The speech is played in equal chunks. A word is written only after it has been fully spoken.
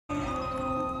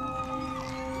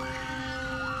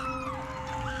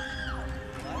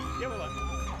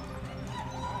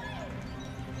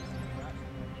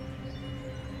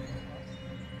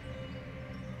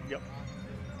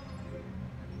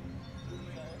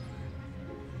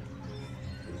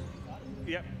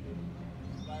Yep. Can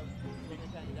you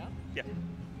count you down? Yeah.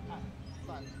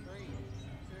 5, 3, 2,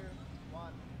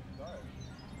 1, go.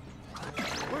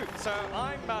 Woo. So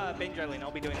I'm Ben Jolene.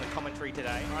 I'll be doing the commentary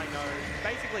today. I know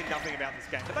basically nothing about this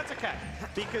game, but that's okay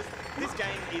because this game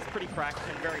is pretty cracked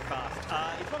and very fast.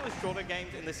 It's one of the shorter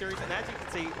games in the series, and as you can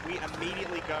see, we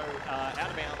immediately go out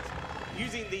of bounds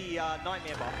using the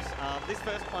Nightmare Box. This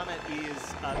first planet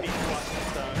is big plus,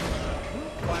 so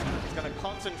Clank is going to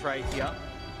concentrate here.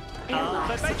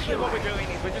 But basically what we're doing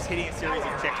is we're just hitting a series of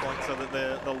checkpoints so that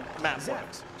the map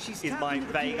works, is my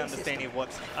vague understanding of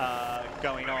what's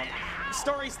going on.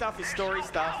 Story stuff is story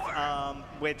stuff.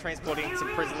 We're transporting some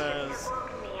prisoners.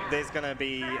 There's going to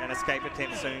be an escape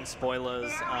attempt soon,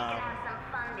 spoilers.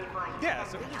 Yeah,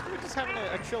 so we're just having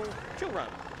a chill run.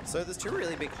 So there's 2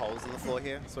 really big holes in the floor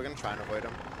here, so we're going to try and avoid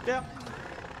them. Yeah.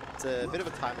 It's a bit of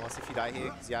a time loss if you die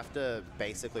here, because you have to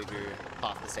basically do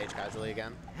half the stage casually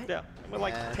again. Yeah, we're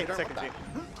like 10 seconds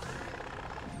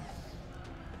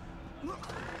in.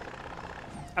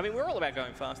 I mean, we're all about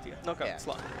going fast here, not going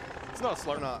slow. It's not a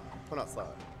slow. We're not slow.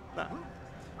 No.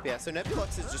 Yeah, so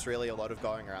Nebulux is just really a lot of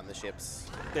going around the ships,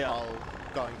 while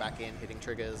going back in, hitting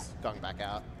triggers, going back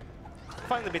out.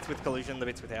 Find the bits with collision, the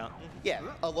bits without. Yeah,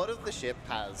 a lot of the ship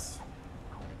has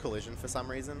collision for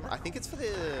some reason. I think it's for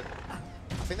the...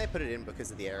 I think they put it in because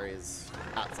of the areas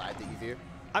outside that you view.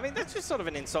 I mean, that's just sort of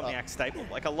an Insomniac staple.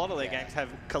 Like, a lot of their games have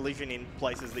collision in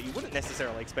places that you wouldn't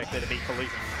necessarily expect there to be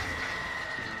collision.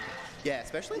 Yeah,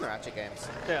 especially in the Ratchet games.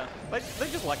 Yeah, they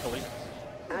just like collision.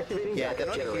 Yeah, they're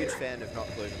not a huge fan of not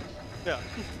collision. Yeah.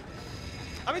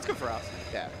 I mean, it's good for us.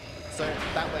 Yeah. So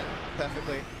that went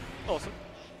perfectly. Awesome.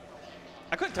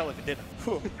 I couldn't tell if it didn't.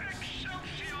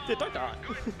 Yeah, don't die.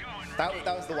 that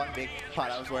was the one big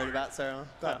part I was worried about, so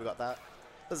glad we got that.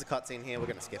 There's a cutscene here, we're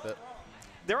going to skip it.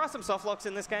 There are some soft locks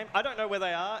in this game. I don't know where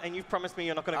they are, and you've promised me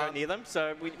you're not going to go near them,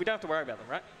 so we don't have to worry about them,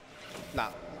 right?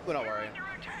 Nah, we're not worrying.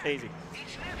 Easy.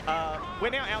 We're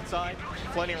now outside,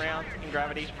 floating around in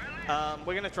gravity.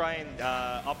 We're going to try and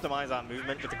optimize our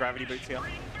movement with the gravity boots here.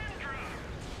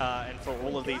 And for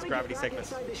all of these gravity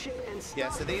segments. Yeah,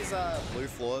 so these blue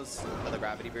floors are the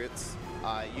gravity boots.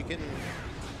 You can,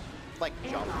 like,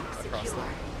 jump across them.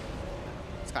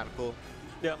 It's kind of cool.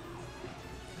 Yeah.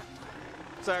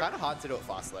 So kind of hard to do it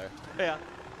fast, though. Yeah.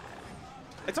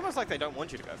 It's almost like they don't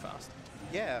want you to go fast.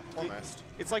 Yeah, almost.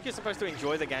 It's like you're supposed to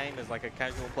enjoy the game as like a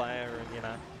casual player, and you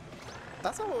know.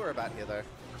 That's not what we're about here, though.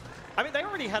 I mean, they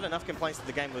already had enough complaints that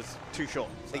the game was too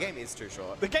short. So. The game is too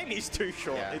short. The game is too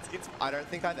short. Yeah. It's I don't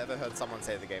think I've ever heard someone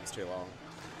say the game's too long.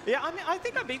 Yeah, I mean, I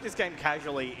think I beat this game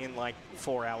casually in like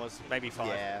 4 hours, maybe 5.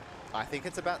 Yeah, I think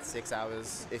it's about 6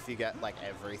 hours if you get like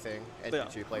everything and do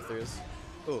 2 playthroughs.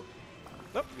 Ooh.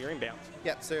 Nope, you're inbound.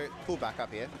 Yep, so pull back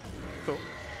up here. Cool.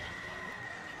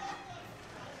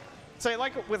 So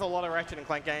like with a lot of Ratchet and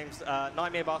Clank games,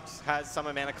 Nightmare Box has some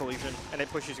amount of collision and it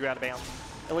pushes you out of bounds.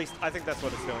 At least I think that's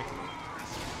what it's doing.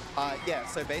 Yeah,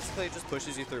 so basically it just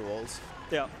pushes you through walls.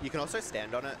 Yeah. You can also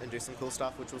stand on it and do some cool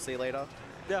stuff, which we'll see later.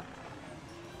 Yeah.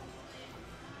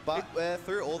 But we're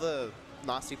through all the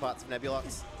nasty parts of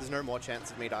Nebulux. There's no more chance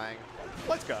of me dying.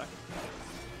 Let's go.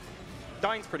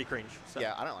 Dying's pretty cringe. So.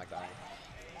 Yeah, I don't like dying.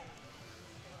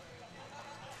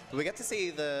 But we get to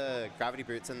see the gravity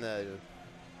boots and the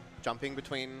jumping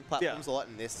between platforms a lot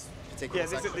in this particular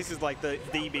section. This is like the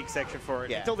big section for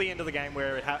it. Until the end of the game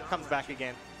where it comes back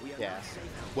again. Yeah.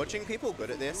 Watching people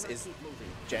good at this is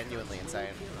genuinely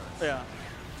insane. Yeah.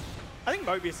 I think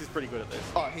Mobius is pretty good at this.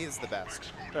 Oh, he's the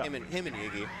best. Yeah. Him and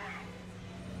Yugi.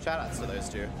 Shoutouts to those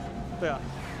 2. Yeah.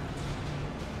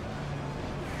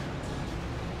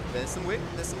 There's some weird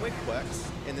quirks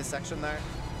in this section though.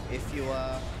 If you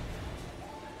have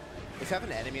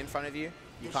an enemy in front of you,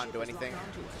 you can't do anything.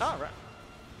 Oh, right.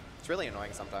 It's really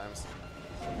annoying sometimes.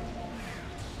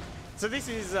 So this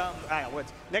is,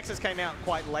 Nexus came out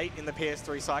quite late in the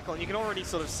PS3 cycle, and you can already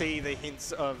sort of see the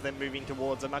hints of them moving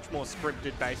towards a much more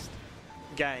scripted-based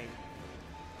game.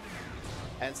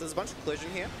 And so there's a bunch of collision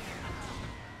here.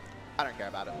 I don't care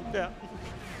about it. Yeah.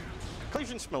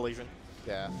 Collision schmillision.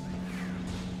 Yeah.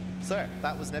 So,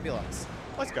 that was Nebulux.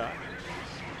 Let's go.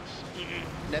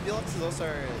 Nebulux is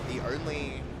also the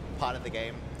only part of the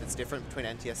game that's different between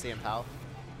NTSC and PAL.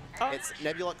 Oh. It's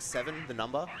Nebulux 7, the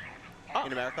number,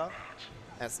 in America.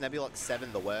 And it's Nebulux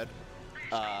 7, the word,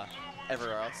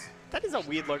 everywhere else. That is a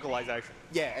weird localization.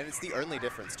 Yeah, and it's the only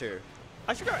difference too.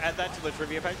 I should go add that to the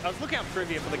trivia page. I was looking up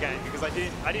trivia for the game because I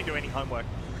didn't do any homework.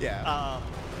 Yeah.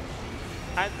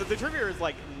 And the trivia is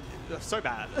like so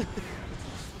bad.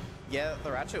 Yeah,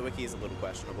 the Ratchet wiki is a little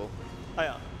questionable. Oh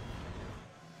yeah.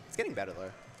 It's getting better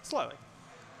though. Slowly.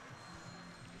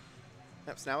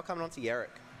 Yep, so now we're coming on to Yerrick.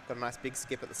 Got a nice big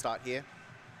skip at the start here.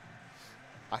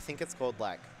 I think it's called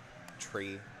like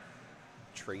tree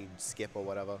skip or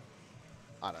whatever.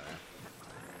 I don't know.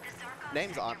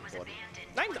 Names aren't important.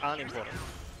 Names aren't important.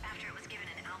 After it was given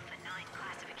an Alpha 9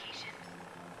 classification.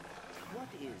 What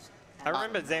is? I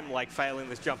remember them like failing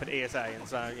this jump at ESA, and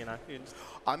so you know.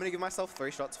 I'm gonna give myself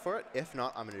 3 shots for it. If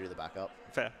not, I'm gonna do the backup.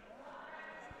 Fair.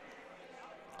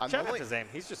 Shout out to Zem.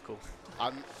 He's just cool.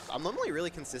 I'm normally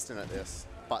really consistent at this,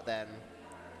 but then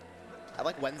at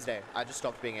like Wednesday, I just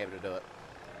stopped being able to do it.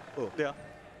 Ooh. Yeah.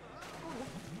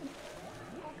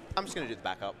 I'm just gonna do the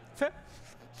backup. Fair.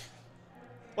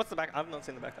 What's the back? I've not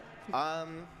seen the backup. Well,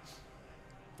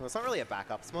 it's not really a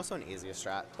backup. It's more so an easier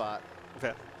strat, but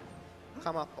Fair.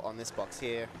 come up on this box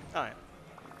here. All right.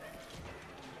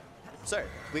 So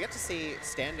we get to see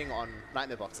standing on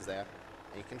nightmare boxes there,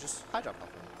 and you can just high jump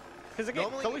off them. Because again,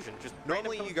 collision. Just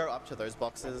Normally you go up to those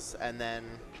boxes and then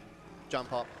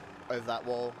jump up over that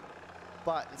wall,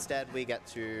 but instead we get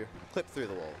to clip through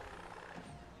the wall.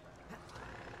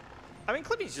 I mean,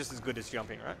 clipping is just as good as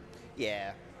jumping, right?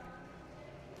 Yeah.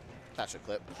 That should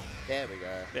clip. There we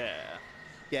go. Yeah.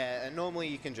 Yeah, and normally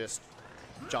you can just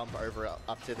jump over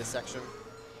up to this section.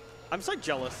 I'm so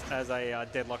jealous as a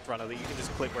deadlocked runner that you can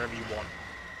just clip wherever you want.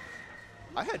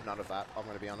 I heard none of that, I'm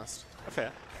going to be honest.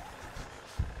 Fair.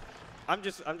 I'm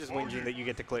just whinging that you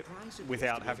get to clip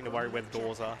without having to worry where the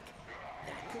doors are.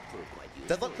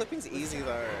 Deadlock clipping's easy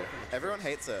though. Everyone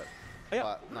hates it. Yeah.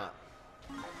 But no.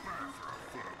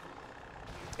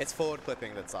 It's forward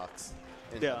clipping that sucks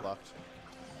in Yeah. Deadlocked.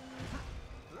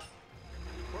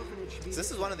 So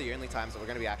this is one of the only times that we're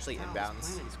going to be actually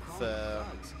inbounds for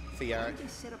Yarrick.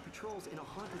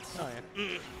 Oh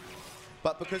yeah.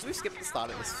 But because we skipped the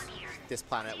start of this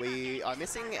planet, we are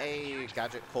missing a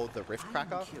gadget called the Rift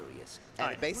Cracker,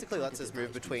 and it basically lets us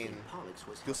move between.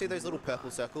 You'll see those little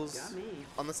purple circles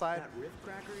on the side.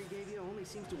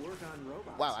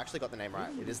 Wow, I actually got the name right.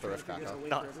 It is the Rift Cracker.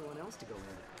 Nice.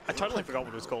 I totally forgot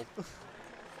what it was called.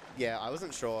 Yeah, I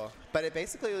wasn't sure, but it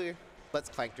basically lets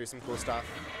Clank do some cool stuff.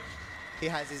 He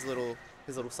has his little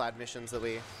side missions that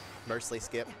we mostly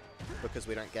skip because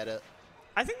we don't get it.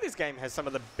 I think this game has some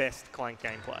of the best Clank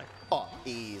gameplay. Oh,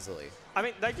 easily. I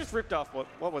mean, they just ripped off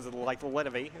what was it, like the letter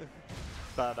V,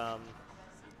 but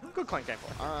good Clank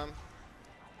gameplay.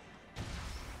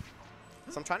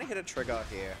 So I'm trying to hit a trigger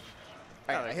here.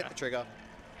 Alright, I hit the trigger,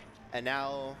 and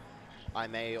now I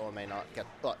may or may not get.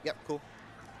 Oh, yep, cool.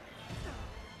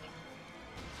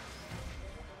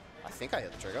 I think I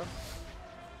hit the trigger.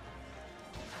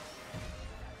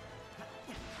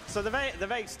 So the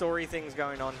vague story things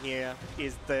going on here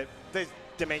is that there's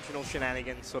dimensional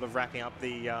shenanigans sort of wrapping up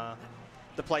the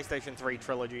PlayStation 3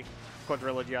 trilogy,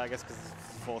 quadrilogy, I guess, because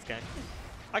it's the 4th game.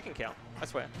 I can count, I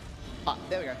swear. Ah,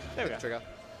 there we go. There we Hit go. the trigger.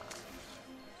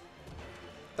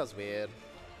 That was weird.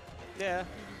 Yeah.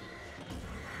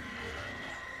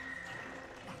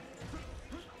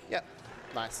 Yep,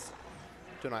 nice.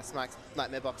 Do a nice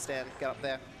nightmare box stand. Get up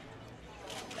there,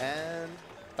 and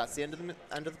that's the end of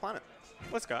the planet.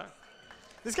 Let's go.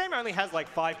 This game only has like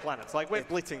 5 planets. Like we're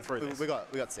blitzing through this. We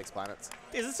got 6 planets.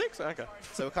 Is it 6? Okay.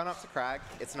 So we're coming up to Crag.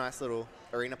 It's a nice little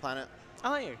arena planet.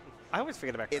 Oh yeah. I always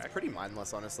forget about Crack. It's pretty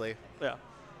mindless, honestly. Yeah.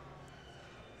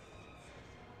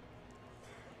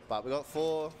 But we got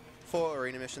four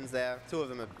arena missions there. 2 of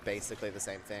them are basically the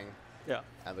same thing. Yeah.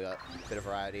 And we got a bit of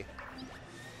variety.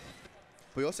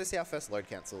 We also see our first load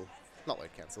cancel. Not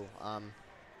load cancel.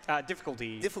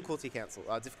 Difficulty. Difficulty cancel.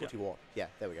 Difficulty warp. Yeah,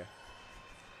 there we go.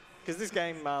 Because this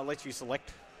game lets you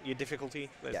select your difficulty.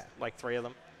 There's like 3 of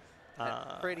them.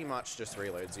 It pretty much just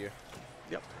reloads you.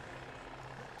 Yep.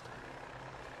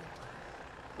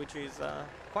 Which is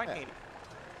quite handy.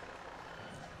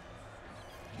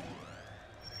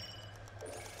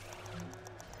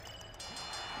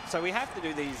 So we have to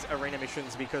do these arena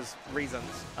missions because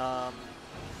reasons.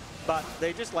 But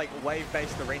they're just like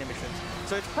wave-based arena missions.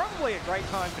 So it's probably a great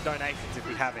time for donations if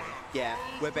we have any. Yeah,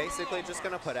 we're basically just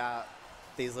going to put out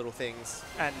these little things.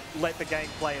 And let the game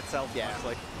play itself,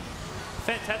 mostly.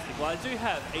 Fantastic. Well, I do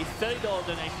have a $30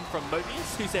 donation from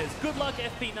Mobius, who says, good luck,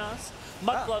 FPNAS.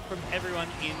 Much love from everyone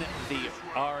in the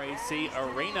RAC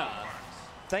arena.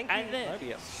 Thank you, and then,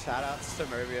 Mobius. Shoutouts to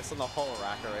Mobius and the whole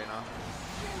rack arena.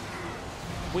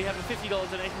 We have a $50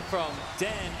 donation from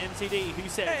Dan MCD, who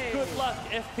says, Hey. good luck,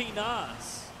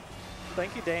 FPNAS.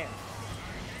 Thank you, Dan.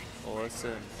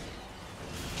 Awesome.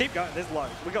 Keep going. There's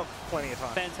loads. We got plenty of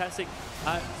time. Fantastic.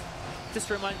 Just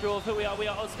to remind you all of who we are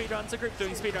AusSpeedruns, a group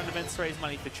doing speedrun events to raise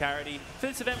money for charity. For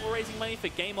this event, we're raising money for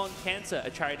Game On Cancer, a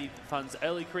charity that funds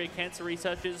early career cancer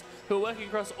researchers who are working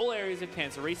across all areas of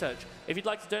cancer research. If you'd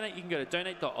like to donate, you can go to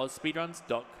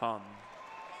donate.ausspeedruns.com.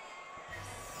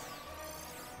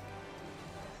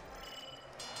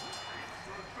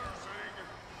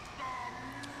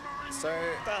 So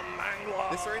The Mangler.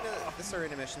 this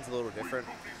arena mission's a little different.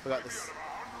 We got this.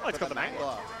 Oh, it's got the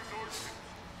Mangler.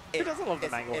 Who doesn't love the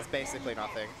Mangler? It's basically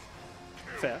nothing.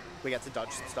 Fair. We get to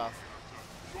dodge some stuff.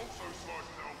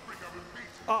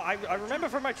 Oh, I remember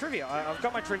from my trivia. I've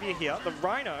got my trivia here. The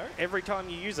Rhino, every time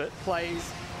you use it, plays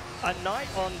a knight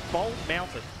on bolt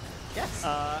mounted. Yes.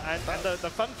 And the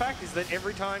fun fact is that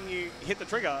every time you hit the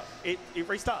trigger, it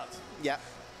restarts. Yeah.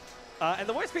 And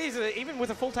the worst bit is that even with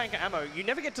a full tank of ammo, you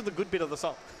never get to the good bit of the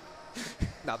song.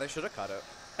 No, they should have cut it.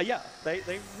 Yeah,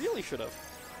 they really should have.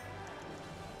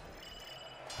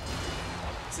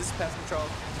 Is this pest control?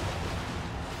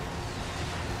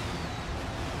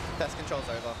 Pest control's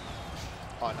over.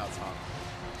 Oh, no, it's not.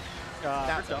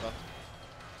 Now it's over.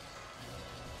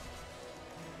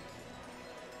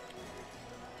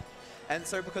 And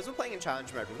so because we're playing in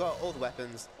challenge mode, we've got all the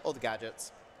weapons, all the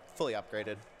gadgets, fully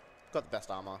upgraded, got the best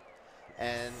armor.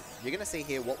 And you're going to see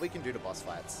here what we can do to boss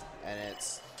fights.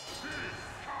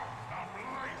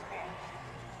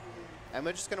 And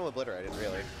we're just going to obliterate it,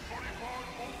 really.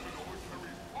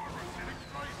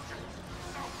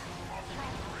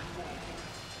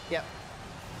 Yep.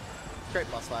 Great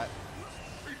boss fight.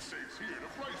 It says here the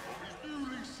place is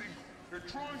newly single. They're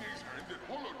trying his hand at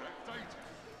holodeck data.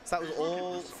 So that was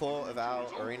all 4 of our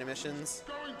arena missions.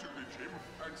 Going to the gym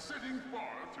and setting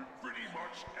fire to pretty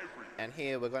much everything. And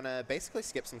here we're going to basically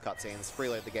skip some cutscenes,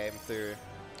 reload the game through...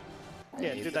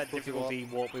 Yeah, do that difficulty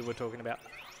warp we were talking about.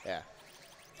 Yeah.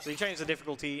 So you change the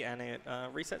difficulty and it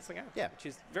resets the game. Yeah. Which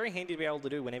is very handy to be able to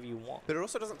do whenever you want. But it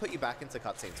also doesn't put you back into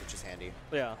cutscenes, which is handy.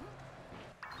 Yeah.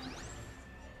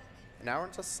 And now we're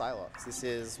onto Silox. This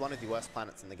is one of the worst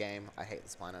planets in the game. I hate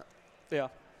this planet. Yeah.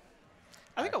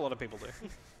 I think a lot of people do.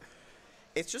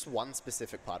 It's just one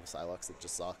specific part of Silox that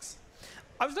just sucks.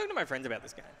 I was talking to my friends about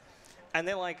this game, and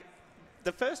they're like,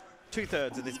 the first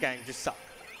 2/3 of this game just suck.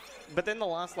 But then the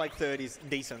last, like, third is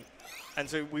decent, and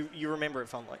so you remember it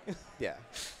fondly. Yeah.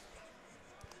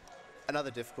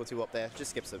 Another difficulty up there.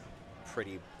 Just skips a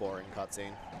pretty boring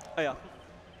cutscene. Oh, yeah.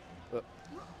 Whoop.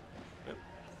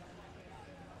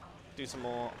 Do some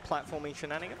more platforming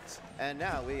shenanigans. And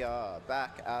now we are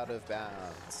back out of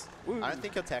bounds. Woo. I don't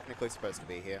think you're technically supposed to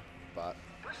be here, but...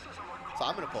 So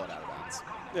I'm going to call it out of bounds.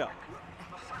 Yeah.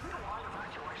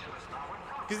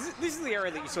 Because this is the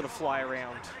area that you sort of fly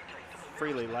around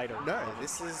freely later. No,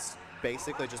 this is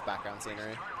basically just background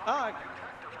scenery. Ah,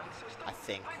 I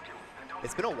think.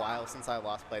 It's been a while since I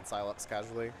last played Silox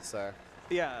casually, so...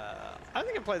 yeah. I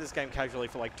think I played this game casually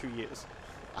for like 2 years.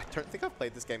 I don't think I've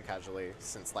played this game casually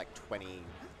since like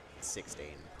 2016.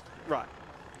 Right.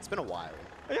 It's been a while.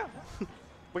 Oh, yeah.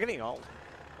 We're getting old.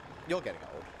 You're getting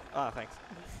old. Ah, thanks.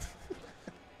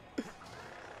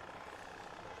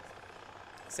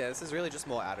 So yeah, this is really just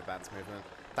more out of bounds movement.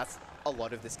 That's a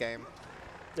lot of this game.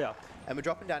 Yeah. And we're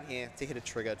dropping down here to hit a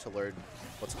trigger to load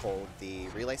what's called the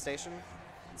relay station.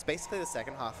 It's basically the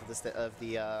second half of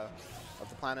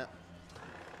the planet.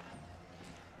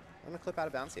 I'm gonna clip out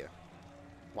of bounds here.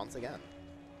 Once again.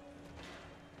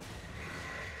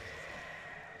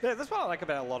 Yeah, that's what I like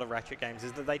about a lot of Ratchet games,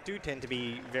 is that they do tend to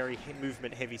be very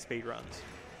movement-heavy speedruns.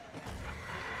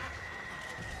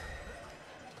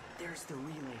 There's the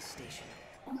relay station.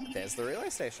 There's the relay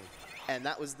station. And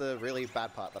that was the really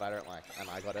bad part that I don't like, and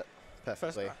I got it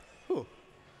perfectly. Ooh.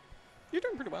 You're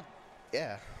doing pretty well.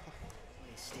 Yeah.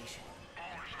 Relay station.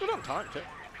 Good on time, too.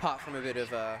 Apart from a bit of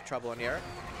trouble on Europe.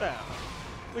 Yeah.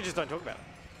 We just don't talk about it.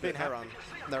 Being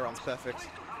No run's perfect.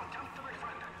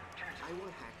 I will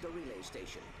hack the relay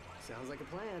station. Sounds like a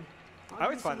plan. I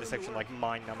always find this section like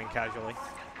mind-numbing casually.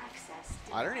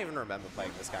 I don't even remember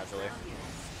playing this casually.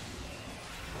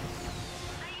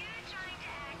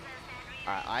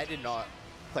 Alright, I did not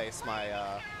place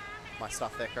my my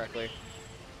stuff there correctly.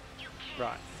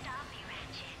 Right.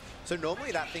 So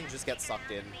normally that thing just gets sucked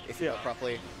in if you do it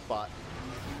properly, but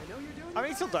I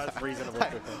mean, it still does reasonably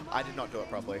quickly. I did not do it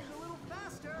properly.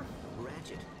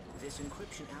 Ratchet, this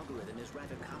encryption algorithm is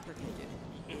rather complicated.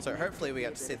 So hopefully we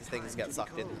get to see the things get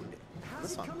sucked in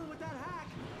this one.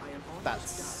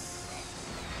 That's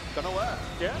gonna work.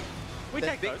 Yeah? We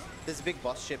take those. There's a big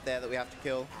boss ship there that we have to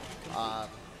kill.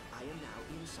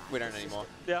 We don't anymore.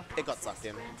 Yeah. It got sucked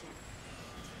in.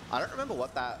 I don't remember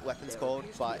what that weapon's called,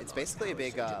 but it's basically a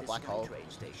big black hole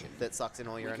that sucks in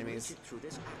all your enemies.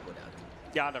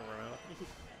 Yeah, I don't remember.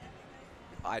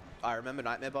 I remember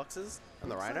Nightmare Boxes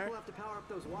and the Rhino.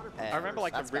 I remember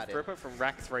like That's the Rift about it. Ripper from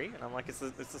Rack 3, and I'm like, it's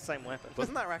the same weapon.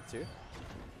 Wasn't that Rack 2?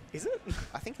 Is it?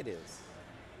 I think it is.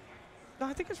 No,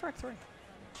 I think it's Rack 3.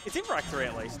 It's in Rack 3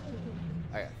 at least.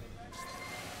 Okay.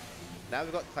 Now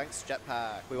we've got Clank's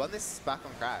jetpack. We won this back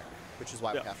on Crack, which is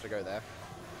why we have to go there.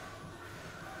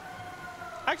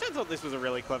 I actually thought this was a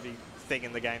really clever thing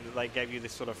in the game that they gave you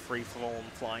this sort of free-form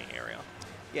flying area.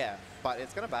 Yeah, but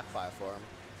it's going to backfire for him.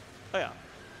 Oh, yeah.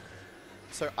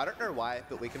 So I don't know why,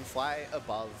 but we can fly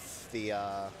above the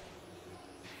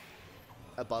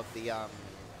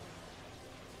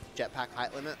jetpack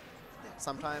height limit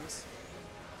sometimes.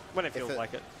 When it feels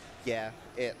like it. Yeah,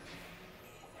 it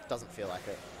doesn't feel like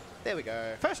it. There we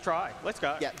go. First try. Let's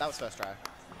go. Yeah, that was first try.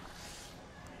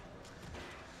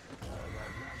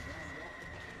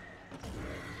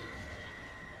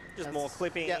 Just more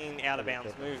clipping, out of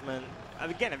bounds movement.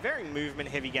 Again, a very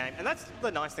movement-heavy game, and that's the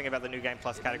nice thing about the New Game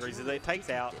Plus categories is that it takes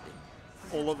out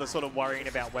all of the sort of worrying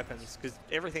about weapons because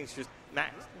everything's just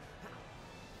maxed.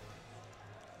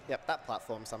 Yep, that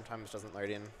platform sometimes doesn't load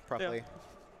in properly. Yeah.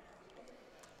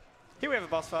 Here we have a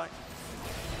boss fight.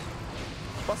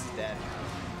 Boss is dead.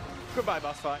 Goodbye,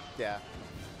 boss fight. Yeah.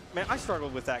 Man, I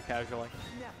struggled with that casually.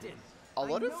 A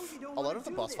lot of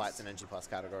the boss fights in NG Plus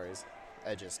categories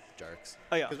are just jokes.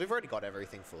 Oh yeah. Because we've already got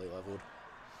everything fully leveled.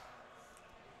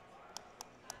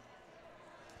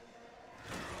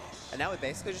 And now we're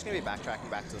basically just going to be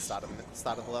backtracking back to the start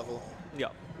of the level.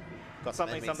 Yep. Got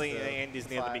Something at the end is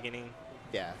near the beginning.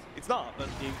 Yeah. It's not, but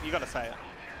you got to say it.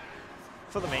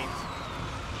 For the memes.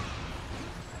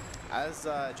 As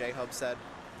J-Hub said,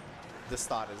 the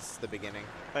start is the beginning.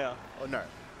 Oh yeah. Oh no.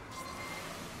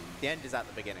 The end is at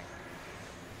the beginning.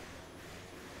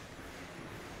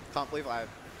 Can't believe I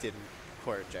didn't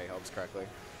quote J-Hubs correctly.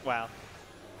 Wow.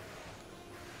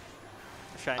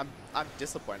 Shame. I'm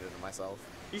disappointed in myself.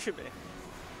 You should be.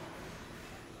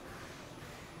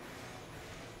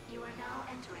 You are now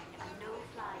entering a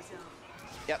no-fly zone.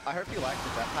 Yep, I hope you like the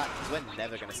jetpack, because we're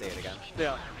never going to see it again.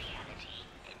 Yeah. Reality,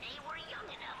 they were young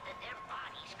enough that their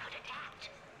bodies could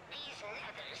adapt. These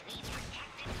others need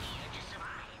protective gear to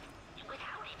survive.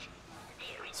 Without it,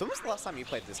 there is So when was the last time you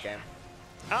played this game?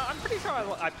 I'm pretty sure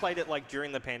I played it like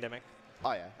during the pandemic.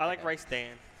 Oh yeah. I like okay. Race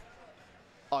Dan.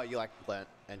 Oh, you like learnt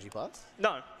NG Plus?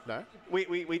 No. No? We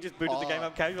just booted the game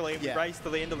up casually and we raced to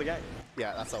the end of the game.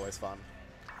 Yeah, that's always fun.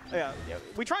 Yeah.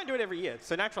 We try and do it every year,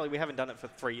 so naturally we haven't done it for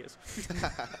 3 years.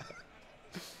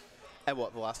 And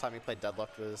what, the last time you played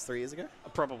Deadlocked was 3 years ago?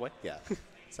 Probably. Yeah,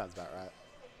 sounds about right.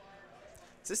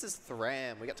 So this is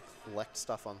Thram. We get to collect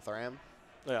stuff on Thram.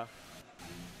 Yeah.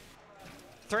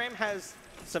 Thram has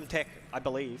some tech, I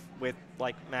believe, with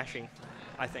like mashing,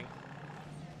 I think.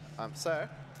 So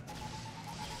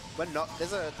we're not.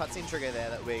 There's a cutscene trigger there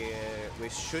that we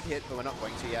should hit, but we're not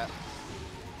going to yet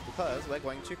because we're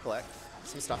going to collect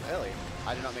some stuff early.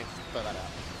 I did not mean to throw that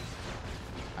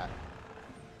out.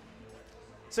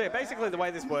 So yeah, basically the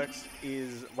way this works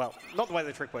is, well, not the way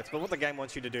the trick works, but what the game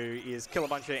wants you to do is kill a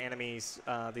bunch of enemies,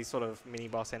 these sort of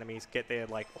mini-boss enemies, get their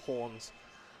like horns,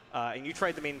 and you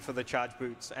trade them in for the charge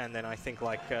boots, and then I think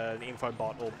like the info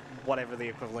bot or whatever the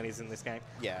equivalent is in this game.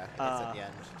 Yeah, it's at the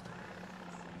end.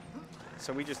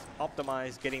 So we just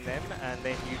optimize getting them, and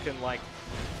then you can like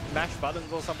mash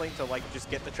buttons or something to like just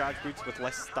get the charge boots with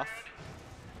less stuff.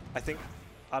 I think.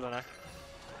 I don't know.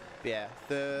 Yeah,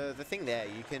 the thing there,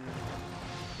 you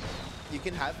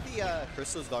can have the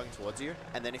crystals going towards you,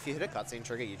 and then if you hit a cutscene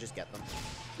trigger, you just get them.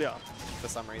 Yeah. For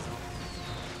some reason.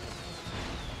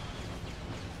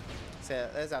 So yeah,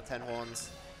 there's our 10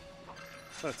 horns.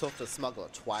 I'm going to talk to the Smuggler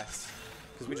twice,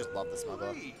 because we just love the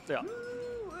Smuggler. Yeah.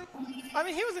 I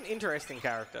mean, he was an interesting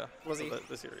character. Was he?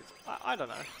 The series. I don't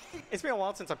know. It's been a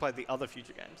while since I played the other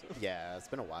Future games. Yeah, it's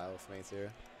been a while for me too.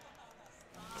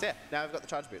 So yeah, now we've got the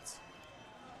charge boots.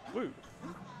 Woo.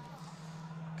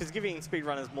 Because giving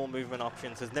speedrunners more movement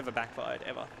options has never backfired,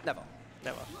 ever. Never.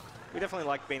 Never. We definitely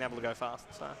like being able to go fast,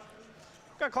 so.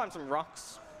 Go climb some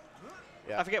rocks.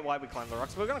 Yeah. I forget why we climb the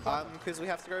rocks, but we're going to climb them. Because we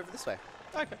have to go over this way.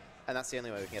 Okay. And that's the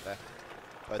only way we can get there.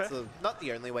 But it's not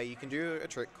the only way. You can do a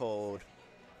trick called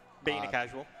being a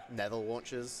casual. Nether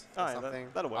launches or something.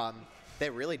 That'll work.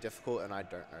 They're really difficult, and I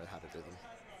don't know how to do them.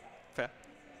 Fair.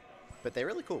 But they're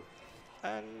really cool.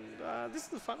 And this is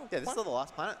the final. Yeah, this is the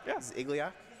last planet. Yeah. This is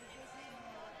Igliak.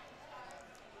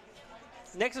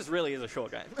 Nexus really is a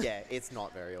short game. Yeah, it's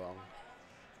not very long.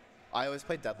 I always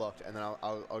play Deadlocked, and then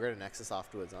I'll go to Nexus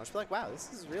afterwards, and I'll just be like, wow,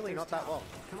 this is really not that long.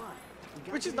 Come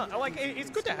on. Which is not, like, it's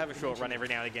good to have a short run every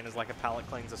now and again as like a palate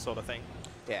cleanser sort of thing.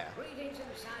 Yeah.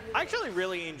 I actually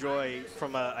really enjoy,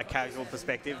 from a casual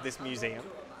perspective, this museum.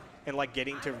 And like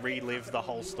getting to relive the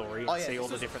whole story and see all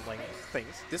the different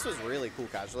things. This was really cool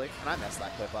casually, and I messed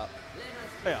that clip up.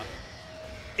 Yeah.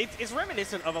 It's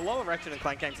reminiscent of a lot of Ratchet and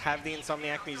Clank games have the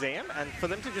Insomniac Museum, and for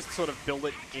them to just sort of build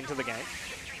it into the game.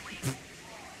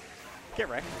 Get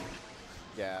wrecked.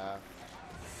 Yeah.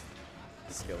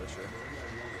 Skill issue.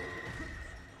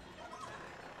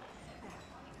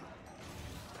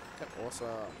 Yep, awesome.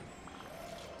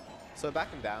 So we're back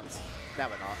in bounds. Now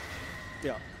we're not.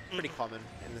 Yeah. Pretty common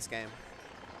in this game.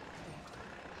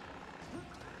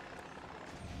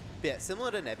 But yeah,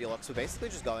 similar to Nebulox, we're basically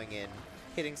just going in,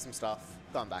 hitting some stuff,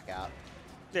 going back out.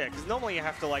 Yeah, because normally you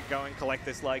have to like go and collect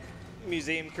this like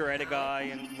museum curator guy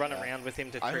and run around with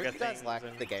him to I trigger hope you guys things.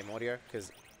 like the game audio,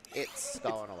 because it's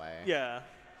going away. Yeah.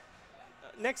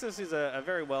 Nexus is a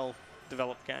very well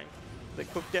developed game. They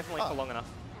cooked definitely for long enough.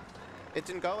 It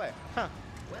didn't go away. Huh.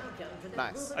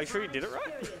 Nice. Are you sure you did it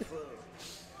right?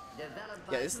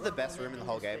 Yeah, this is the best room in the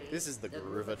whole game. This is the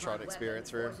Groovatron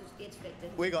experience room.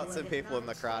 We got some people in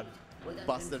the crowd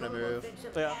busting a move.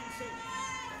 Yeah.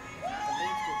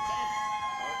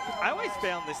 I always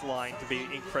found this line to be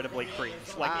incredibly cringe,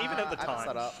 like even at the I messed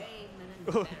that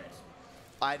time. up.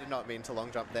 I did not mean to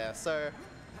long jump there, so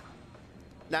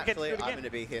naturally I'm going to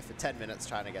be here for 10 minutes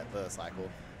trying to get the cycle.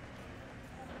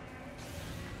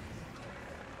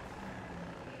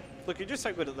 Look, you're just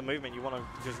so good at the movement, you want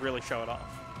to just really show it off.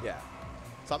 Yeah.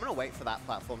 So I'm going to wait for that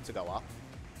platform to go up.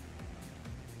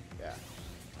 Yeah.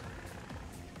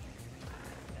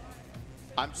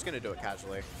 I'm just going to do it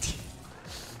casually.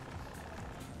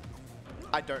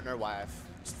 I don't know why I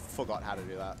forgot how to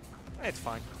do that. It's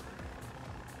fine.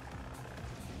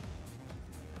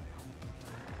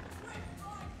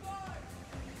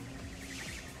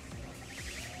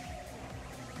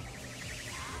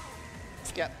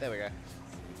 Yep, there we go.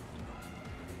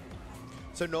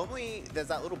 So normally there's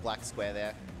that little black square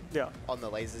there. Yeah. On the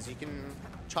lasers. You can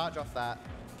charge off that,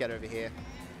 get over here.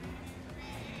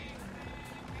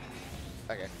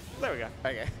 Okay. There we go.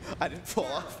 Okay. I didn't fall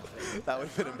off. That would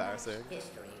have been embarrassing.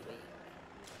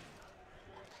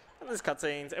 And there's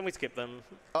cutscenes, and we skip them.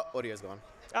 Oh, audio's gone.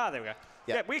 Ah, there we go.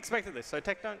 Yeah. Yeah, we expected this, so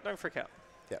Tech, don't freak out.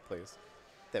 Yeah, please.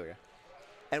 There we go.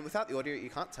 And without the audio, you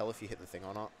can't tell if you hit the thing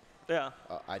or not. Yeah.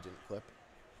 I didn't clip.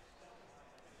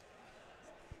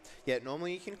 Yeah,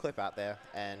 normally you can clip out there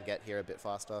and get here a bit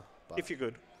faster. But If you're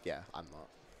good. yeah, I'm not.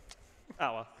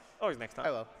 Oh well. Always next time.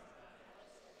 Oh well.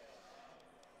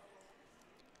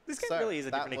 This game So, really is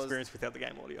a that different was experience without the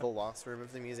game The audio. last room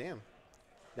of the museum.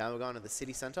 Now we're going to the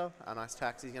city center. Our nice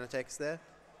taxi's going to take us there.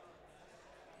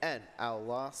 And our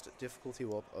last difficulty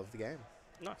warp of the game.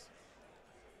 Nice.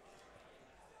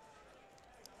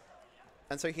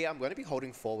 And so here I'm going to be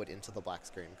holding forward into the black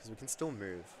screen because we can still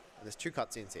move. And there's 2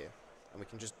 cutscenes here, and we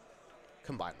can just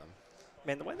combine them.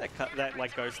 Man, the way that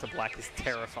like goes to black is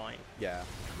terrifying. Yeah.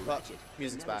 But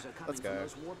music's back. Let's go.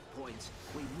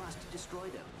 We must destroy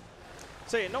them.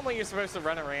 So yeah, normally you're supposed to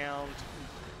run around,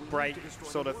 break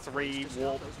sort of 3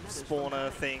 warp spawner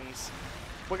things.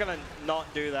 We're gonna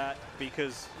not do that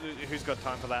because who's got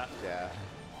time for that? Yeah.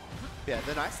 Yeah.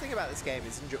 The nice thing about this game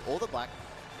is all the black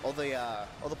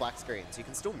screens. You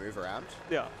can still move around.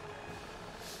 Yeah.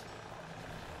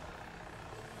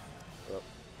 Oh.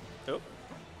 Oh.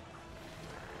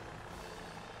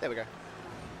 There we go.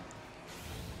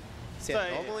 So,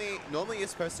 yeah, normally you're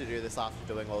supposed to do this after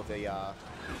doing all the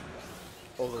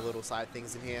little side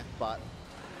things in here, but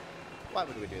why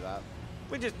would we do that?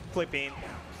 We just clip in.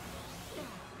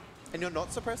 And you're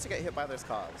not supposed to get hit by those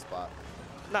cars, but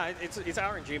No, it's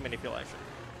RNG manipulation.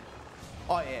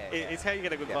 oh yeah, It's how you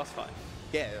get a good boss fight.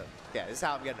 yeah. This is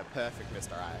how I'm getting a perfect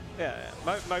Mr. I. Yeah,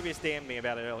 yeah. Mobius DM'd me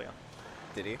about it earlier.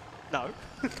 Did he? No.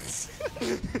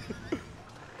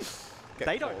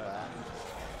 They don't know. That.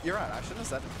 You're right. I shouldn't have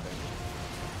said anything.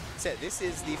 So this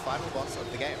is the final boss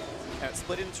of the game, and it's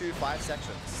split into 5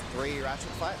 sections: 3 Ratchet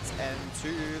fights and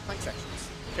 2 Clank sections.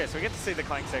 Yeah, so we get to see the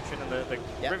Clank section and the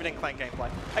Yep. riveting Clank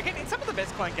gameplay. Again, it's some of the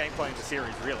best Clank gameplay in the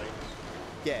series, really.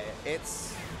 Yeah,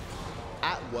 it's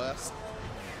at worst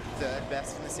 3rd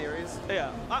best in the series.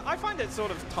 Yeah, I find it sort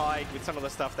of tied with some of the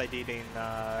stuff they did in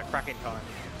Kraken Time.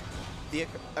 The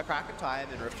A Crack in Time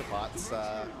and Rift Apart's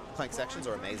Clank sections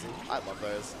are amazing. I love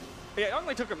those. Yeah, it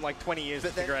only took them like 20 years But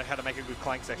to then figure out how to make a good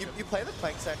Clank section. You play the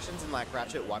Clank sections in like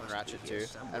Ratchet 1 and Ratchet 2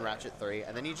 and Ratchet 3,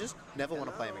 and then you just never want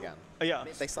to play them again. Yeah.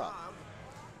 They suck.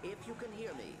 If you can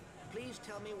hear me, please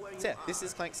tell me where you So yeah, are. this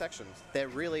is Clank sections. They're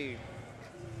really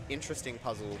interesting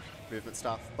puzzle movement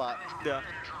stuff, but Yeah.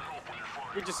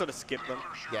 We just sort of skip them.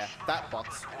 yeah, that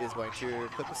box is going to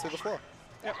clip us through the floor.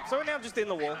 Yep, so we're now just in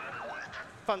the wall.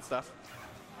 Fun stuff.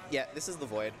 Yeah, this is the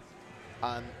void.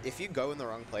 If you go in the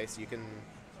wrong place,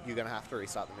 you're gonna have to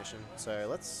restart the mission. So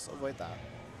let's avoid that.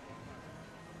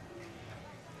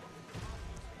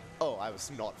 Oh, I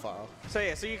was not far. So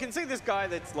yeah, so you can see this guy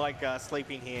that's like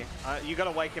sleeping here. You got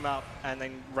to wake him up and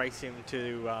then race him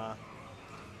to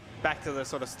back to the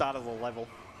sort of start of the level.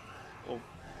 Or,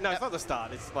 no, it's not the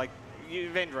start. It's like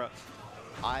Vendra.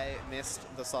 I missed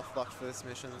the softbox for this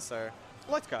mission, so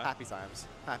Let's go. Happy times.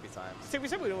 Happy times. See, we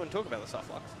said we didn't want to talk about the soft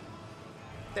locks.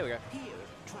 There we go. Here,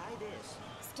 try this.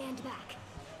 Stand back.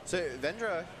 So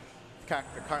Vendra,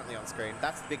 character currently on screen,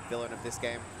 that's the big villain of this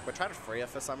game. We're trying to free her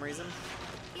for some reason.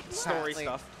 Story Apparently-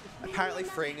 stuff. Apparently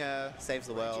freeing her saves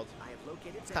the world. I have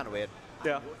located It's kind of weird.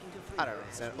 Yeah. working to free I don't her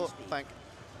understand. as we Oh, speak. Clank.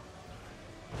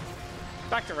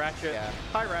 Back to Ratchet. Yeah.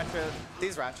 Hi, Ratchet.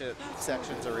 These Ratchet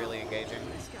sections are really engaging.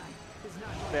 This guy is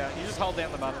not Yeah, you just hold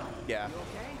down the button. Yeah.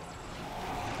 okay.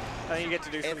 And then you get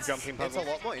to do some jumping It's a puzzles.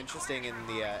 lot more interesting in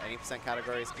the any percent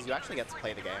categories because you actually get to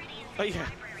play the game Oh, yeah.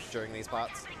 during these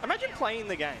parts. Imagine playing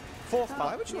the game for Why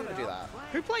fun. would you want to do that?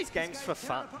 Who plays games for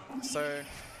fun? So,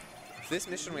 this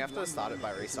mission we have to start it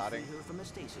by restarting. Free her from a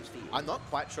stasis field. I'm not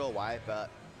quite sure why, but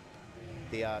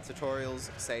the tutorials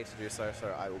say to do so,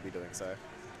 so I will be doing so.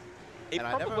 It And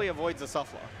I probably never- avoids a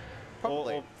soft lock.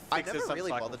 Probably. Or I fixes never some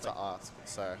really cycle bothered thing. to ask,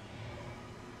 so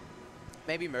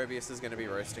maybe Mobius is going to be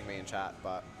roasting me in chat,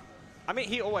 but I mean,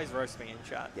 he always roasts me in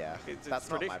chat. yeah, It's that's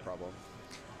not my tradition. problem.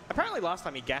 Apparently last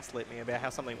time he gaslit me about how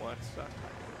something works. So.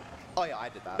 Oh yeah, I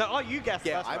did that. No, oh, you gaslit.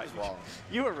 Yeah, that's I right. was wrong.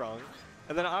 You were wrong.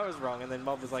 And then I was wrong, and then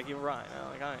Bob was like, you were right. And I'm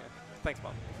like, oh yeah. Thanks,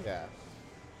 Bob. Yeah,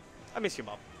 I miss you,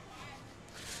 Bob.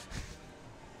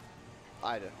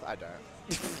 I don't.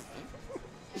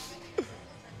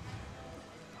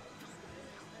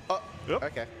 Oh, Yep.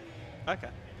 okay. Okay.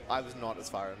 I was not as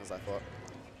far in as I thought.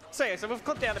 So yeah, so we've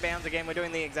clipped out of bounds again. We're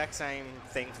doing the exact same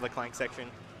thing for the Clank section.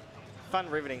 Fun,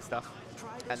 riveting stuff. Try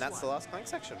this And that's the one. last Clank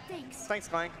section. Thanks. Thanks,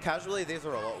 Clank. Casually, these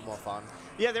are a lot more fun,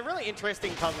 Yeah, they're really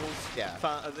interesting puzzles. Yeah.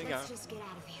 Fun, you know. Let's just get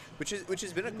out of here. which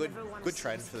has been a good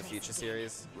trend for the future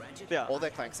series. Ratchet, Yeah. All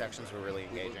their Clank sections were really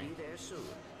we'll engaging. be there soon.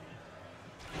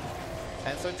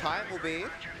 And so time will be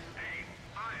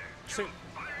Soon.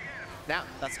 now.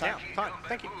 That's Now, time. time.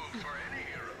 Thank you.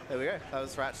 There we go. That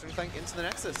was Ratchet and Clank into the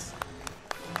Nexus.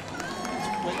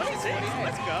 Well, let's go.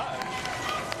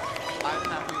 I'm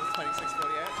happy with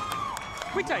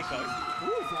 26:48. We take those.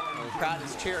 The crowd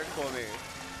is cheering for me.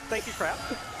 Thank you, crowd.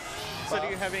 So Well- do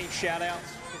you have any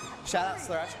shout-outs? Shout out to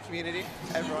the Ratchet community,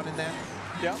 everyone in there.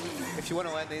 Yeah. If you want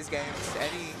to learn these games,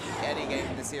 any game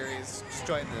in the series, just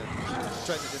join the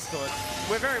Discord.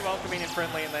 We're very welcoming and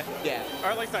friendly in there. Yeah. Or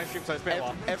at least I assume so. It's been a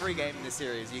while. Every game in the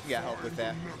series you can get help with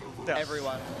there. Yeah.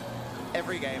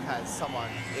 Every game has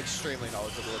someone extremely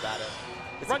knowledgeable about it.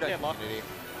 It's Run a great Deadlock. community.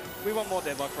 We want more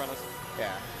Deadlock runners.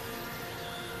 Yeah.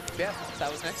 Yeah, that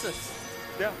was Nexus.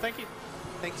 Yeah, thank you.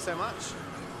 Thank you so much.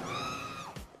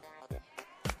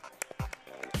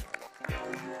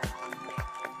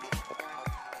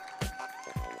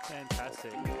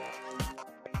 Fantastic.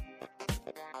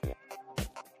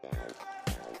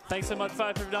 Thanks so much,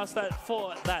 fireproofnas,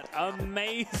 for that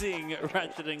amazing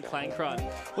Ratchet and Clank run.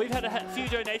 We've had a few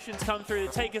donations come through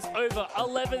to take us over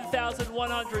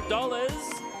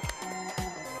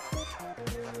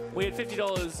 $11,100. We had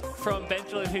 $50 from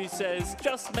Benjamin, who says,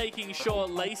 just making sure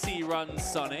Lacey runs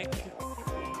Sonic.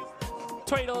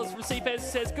 $20 from CPES, who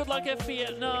says, good luck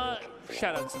FBN.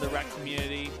 Shout out to the Rack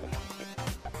community.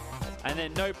 And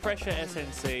then no pressure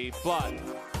SNC, but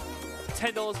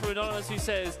 $10 from Anonymous, who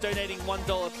says donating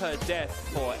 $1 per death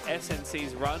for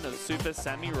SNC's run of Super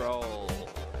Sammy Roll.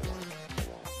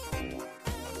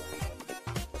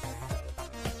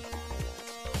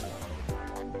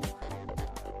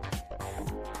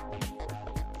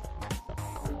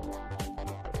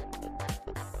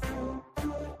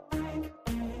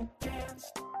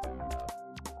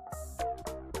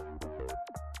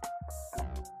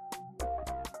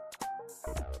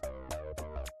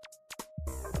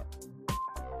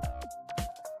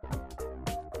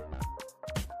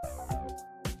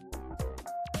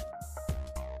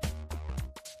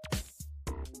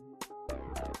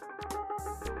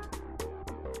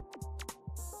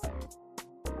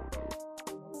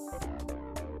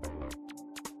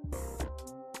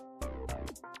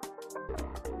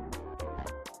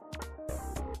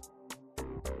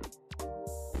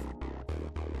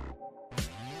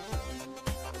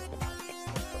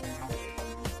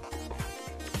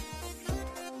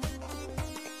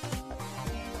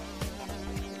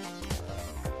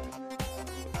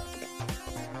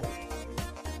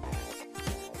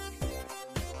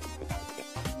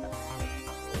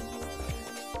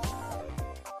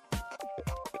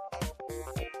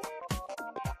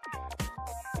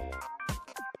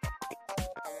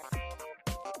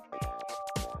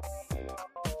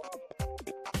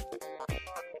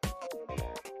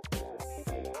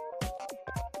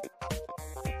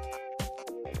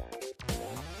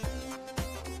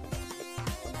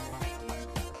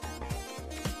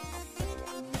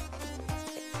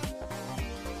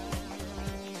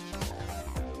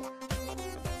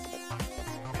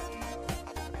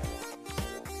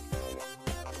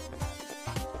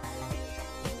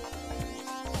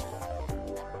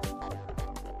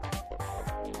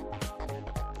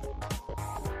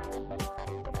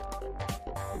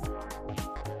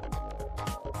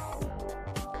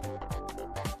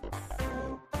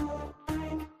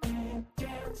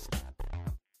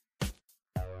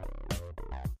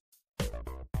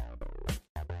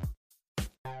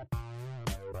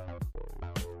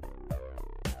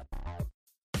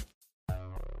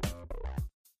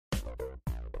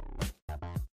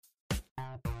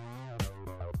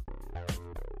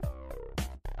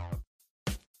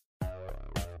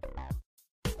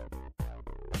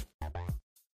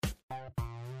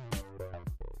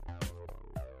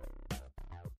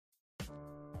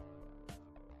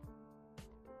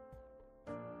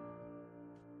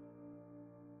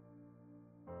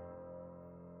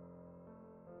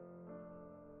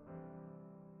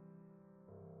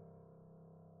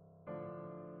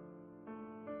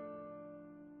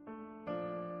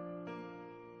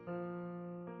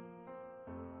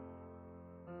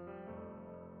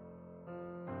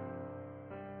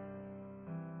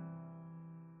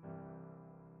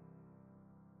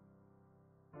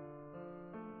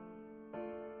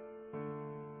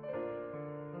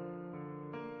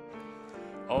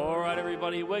 All right,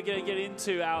 everybody, we're going to get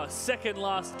into our second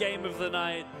last game of the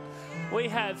night. We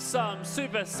have some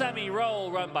Super Sammy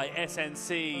Roll run by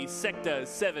SNC Sector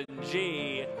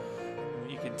 7G.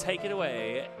 You can take it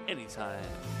away anytime.